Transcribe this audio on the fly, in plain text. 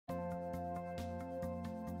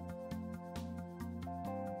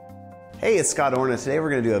Hey, it's Scott Orn, and today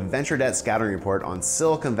we're going to do a venture debt scattering report on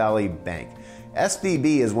Silicon Valley Bank.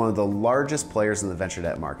 SVB is one of the largest players in the venture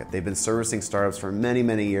debt market. They've been servicing startups for many,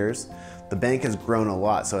 many years. The bank has grown a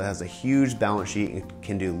lot, so it has a huge balance sheet and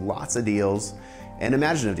can do lots of deals and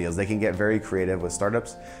imaginative deals. They can get very creative with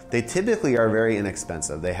startups. They typically are very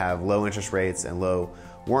inexpensive. They have low interest rates and low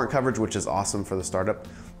warrant coverage, which is awesome for the startup.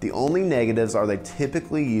 The only negatives are they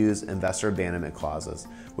typically use investor abandonment clauses,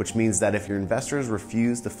 which means that if your investors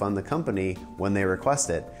refuse to fund the company when they request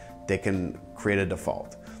it, they can create a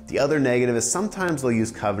default. The other negative is sometimes they'll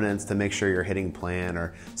use covenants to make sure you're hitting plan,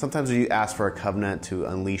 or sometimes you ask for a covenant to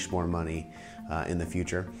unleash more money in the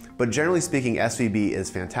future. But generally speaking, SVB is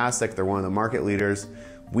fantastic. They're one of the market leaders.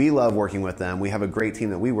 We love working with them. We have a great team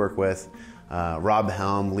that we work with.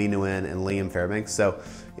 Helm, Nguyen and Liam Fairbanks. So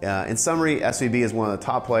in summary, SVB is one of the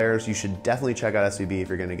top players. You should definitely check out SVB if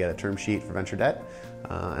you're going to get a term sheet for venture debt,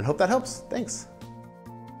 and hope that helps. Thanks.